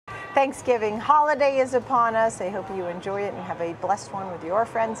Thanksgiving holiday is upon us. I hope you enjoy it and have a blessed one with your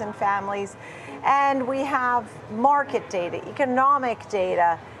friends and families. And we have market data, economic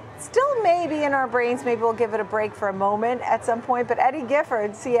data. Still maybe in our brains, maybe we'll give it a break for a moment at some point, but Eddy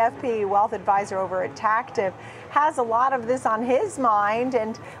Gifford, CFP, wealth advisor over at Tactive, has a lot of this on his mind.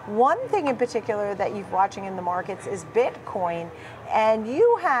 And one thing in particular that you're watching in the markets is Bitcoin, and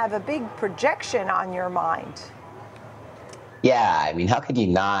you have a big projection on your mind. Yeah, I mean, how could you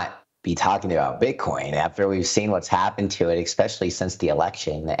not be talking about Bitcoin after we've seen what's happened to it, especially since the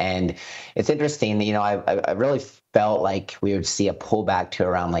election? And it's interesting, I really felt like we would see a pullback to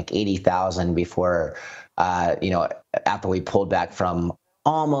around like 80,000 before, after we pulled back from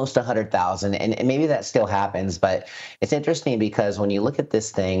almost 100,000, and maybe that still happens. But it's interesting because when you look at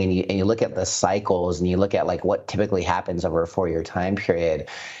this thing and you look at the cycles and you look at like what typically happens over a 4-year time period,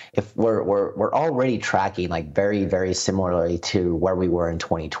 if we're already tracking like very, very similarly to where we were in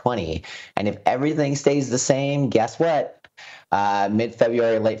 2020, and if everything stays the same, guess what?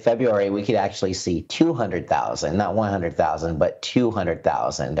 Mid-February, late February, we could actually see 200,000, not 100,000, but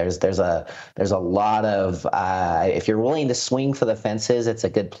 200,000. There's a lot of, if you're willing to swing for the fences, it's a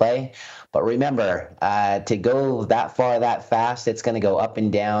good play. But remember, to go that far, that fast, it's going to go up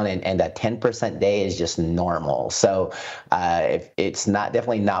and down, and a 10% day is just normal. So it's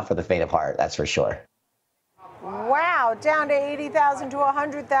definitely not for the faint of heart, that's for sure. Wow, down to 80,000 to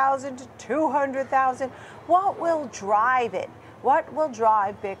 100,000 to 200,000. What will drive it? What will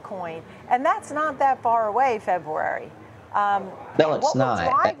drive Bitcoin? And that's not that far away, February. No, it's not. What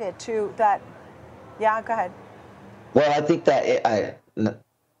will drive it to that? Yeah, go ahead. Well, I think that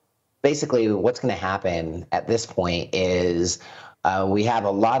basically what's going to happen at this point is we have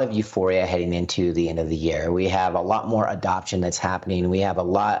a lot of euphoria heading into the end of the year. We have a lot more adoption that's happening. We have a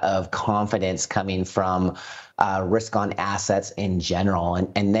lot of confidence coming from risk on assets in general.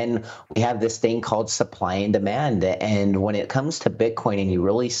 And then we have this thing called supply and demand. And when it comes to Bitcoin and you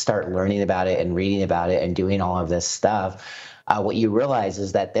really start learning about it and reading about it and doing all of this stuff, what you realize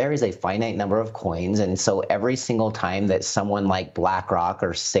is that there is a finite number of coins. And so every single time that someone like BlackRock or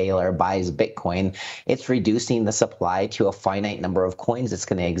Saylor buys Bitcoin, it's reducing the supply to a finite number of coins that's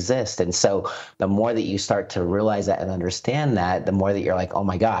going to exist. And so the more that you start to realize that and understand that, the more that you're like, oh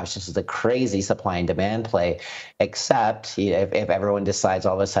my gosh, this is a crazy supply and demand play, except if everyone decides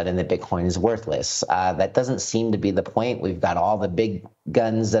all of a sudden that Bitcoin is worthless. That doesn't seem to be the point. We've got all the big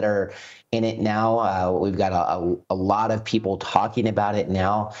guns that are in it now. We've got a lot of people talking about it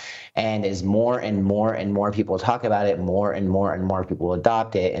now, and as more and more and more people talk about it, more and more and more people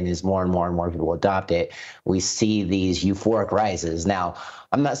adopt it, and as more and more and more people adopt it, we see these euphoric rises. Now,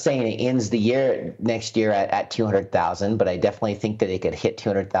 I'm not saying it ends the year next year at 200,000, but I definitely think that it could hit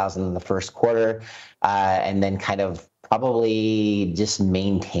 200,000 in the first quarter, and then kind of probably just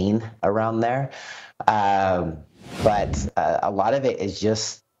maintain around there. But a lot of it is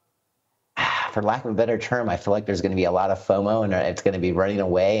just, for lack of a better term, I feel like there's going to be a lot of FOMO, and it's going to be running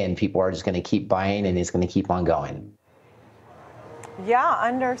away, and people are just going to keep buying, and it's going to keep on going. Yeah,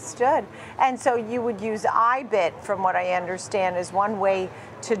 understood. And so you would use IBIT, from what I understand, as one way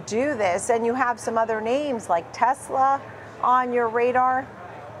to do this. And you have some other names like Tesla on your radar?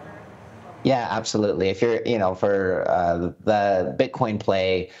 Yeah, absolutely. If you're, for the Bitcoin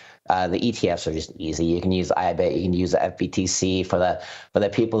play, the ETFs are just easy. You can use IBIT, you can use the FBTC. For the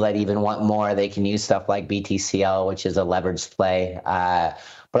people that even want more, they can use stuff like BTCL, which is a leveraged play.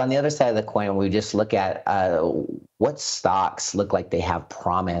 But on the other side of the coin, we just look at what stocks look like they have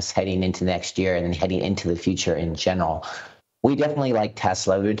promise heading into next year and then heading into the future in general. We definitely like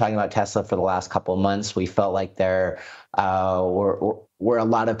Tesla. We've been talking about Tesla for the last couple of months. We felt like there were a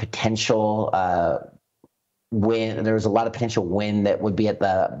lot of potential there was a lot of potential win that would be at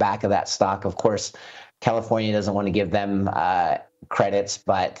the back of that stock. Of course, California doesn't want to give them credits,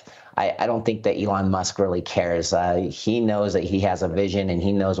 but I don't think that Elon Musk really cares. He knows that he has a vision, and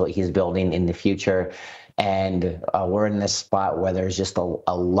he knows what he's building in the future. And we're in this spot where there's just a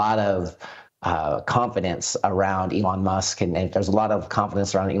lot of confidence around Elon Musk. And if there's a lot of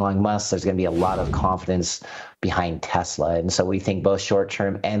confidence around Elon Musk, there's going to be a lot of confidence behind Tesla. And so we think both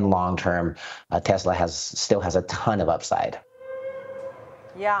short-term and long-term, Tesla still has a ton of upside.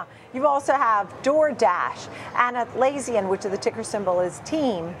 Yeah. You also have Doordash and Atlassian, which the ticker symbol is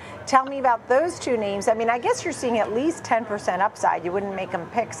TEAM. Tell me about those two names. I mean, I guess you're seeing at least 10% upside. You wouldn't make them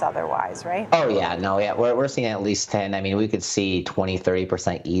picks otherwise, right? Oh, yeah. No, yeah. We're seeing at least 10. I mean, we could see 20,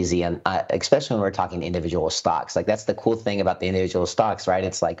 30% easy, and especially when we're talking individual stocks. Like, that's the cool thing about the individual stocks, right?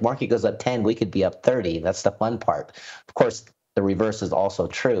 It's like market goes up 10, we could be up 30. That's the fun part. Of course, the reverse is also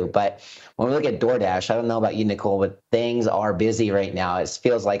true. But when we look at DoorDash, I don't know about you, Nicole, but things are busy right now. It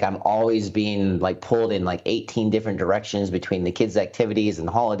feels like I'm always being like pulled in like 18 different directions between the kids' activities and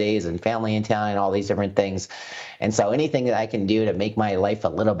holidays and family in town and all these different things. And so anything that I can do to make my life a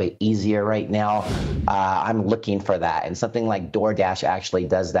little bit easier right now, I'm looking for that. And something like DoorDash actually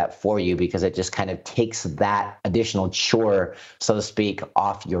does that for you, because it just kind of takes that additional chore, so to speak,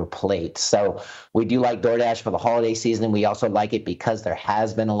 off your plate. So we do like DoorDash for the holiday season. We also like it because there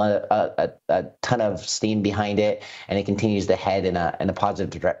has been a ton of steam behind it, and it continues to head in a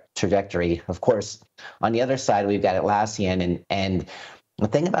positive trajectory. Of course, on the other side, we've got Atlassian, and the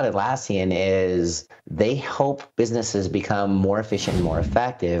thing about Atlassian is they help businesses become more efficient and more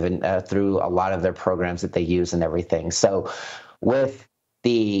effective, and through a lot of their programs that they use and everything. So with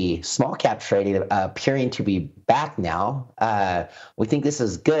the small cap trading appearing to be back now, we think this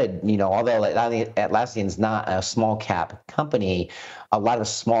is good. You know, although Atlassian is not a small cap company, a lot of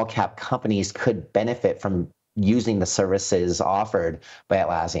small cap companies could benefit from using the services offered by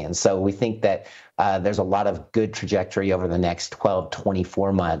Atlassian. So we think that there's a lot of good trajectory over the next 12,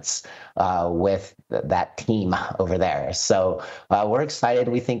 24 months with that team over there. So we're excited.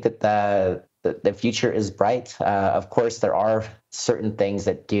 We think that the future is bright. Of course, there are certain things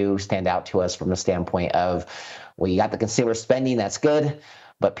that do stand out to us from the standpoint of, well, you got the consumer spending, that's good,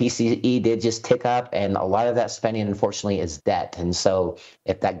 but PCE did just tick up, and a lot of that spending, unfortunately, is debt. And so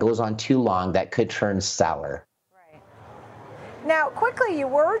if that goes on too long, that could turn sour. Right. Now, quickly, you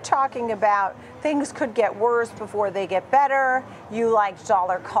were talking about things could get worse before they get better. You liked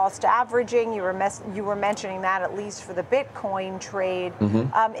dollar cost averaging. You were mentioning that, at least for the Bitcoin trade.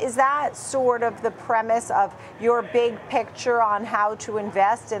 Mm-hmm. Is that sort of the premise of your big picture on how to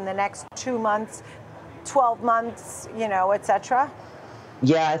invest in the next 2 months, 12 months, you know, et cetera?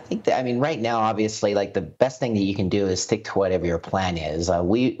 Yeah, I think that, I mean, right now, obviously, like the best thing that you can do is stick to whatever your plan is.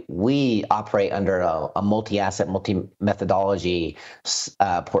 We operate under a multi-asset, multi-methodology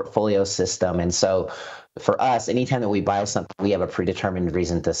portfolio system. And so for us, anytime that we buy something, we have a predetermined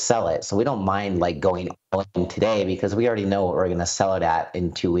reason to sell it. So we don't mind like going all in today, because we already know what we're going to sell it at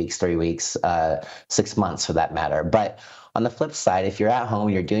in 2 weeks, 3 weeks, 6 months for that matter. But on the flip side, if you're at home,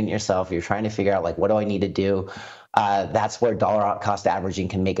 you're doing it yourself, you're trying to figure out like, what do I need to do? That's where dollar cost averaging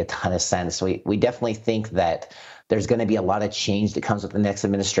can make a ton of sense. We definitely think that there's going to be a lot of change that comes with the next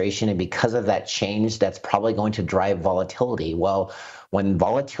administration. And because of that change, that's probably going to drive volatility. Well, when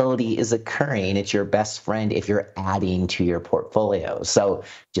volatility is occurring, it's your best friend if you're adding to your portfolio. So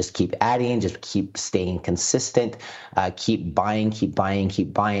just keep adding, just keep staying consistent, keep buying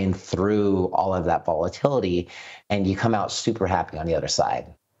through all of that volatility, and you come out super happy on the other side.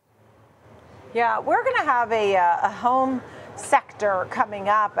 Yeah, we're going to have a home sector coming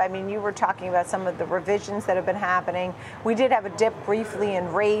up. I mean, you were talking about some of the revisions that have been happening. We did have a dip briefly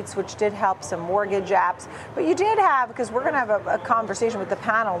in rates, which did help some mortgage apps. But you did have, because we're going to have a conversation with the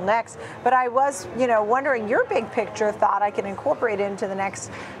panel next, but I was, wondering your big picture thought I can incorporate into the next,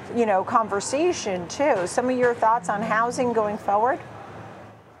 conversation too. Some of your thoughts on housing going forward?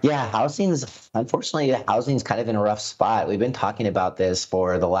 Yeah, unfortunately, housing's kind of in a rough spot. We've been talking about this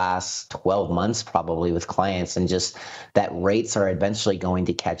for the last 12 months probably with clients, and just that rates are eventually going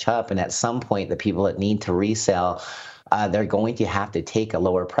to catch up. And at some point, the people that need to resell, they're going to have to take a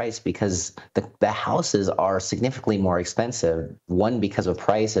lower price, because the houses are significantly more expensive. One, because of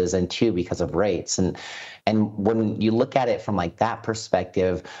prices, and two, because of rates. And when you look at it from like that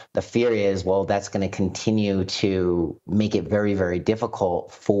perspective, the fear is, well, that's going to continue to make it very, very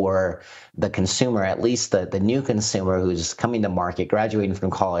difficult for the consumer, at least the new consumer who's coming to market, graduating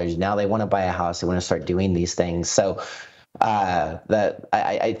from college. Now they want to buy a house. They want to start doing these things. So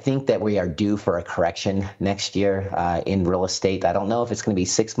I think that we are due for a correction next year in real estate. I don't know if it's going to be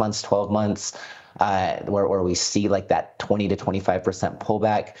 6 months, 12 months, where we see like that 20 to 25%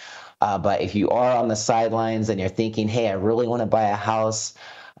 pullback. But if you are on the sidelines and you're thinking, hey, I really want to buy a house,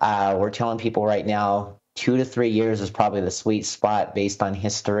 we're telling people right now, 2 to 3 years is probably the sweet spot based on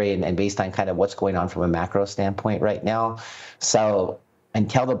history and based on kind of what's going on from a macro standpoint right now. So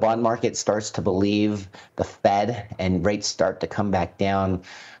until the bond market starts to believe the Fed and rates start to come back down,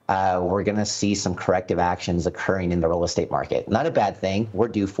 we're going to see some corrective actions occurring in the real estate market. Not a bad thing. We're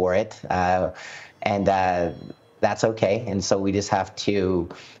due for it. And that's okay. And so we just have to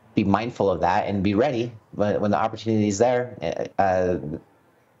be mindful of that and be ready. But when the opportunity is there,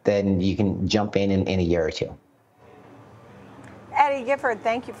 then you can jump in a year or two. Eddy Gifford,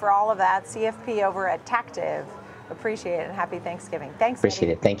 thank you for all of that. CFP over at Tactive. Appreciate it, and happy Thanksgiving. Thanks, Appreciate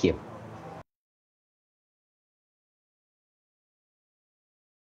Eddy. it. Thank you.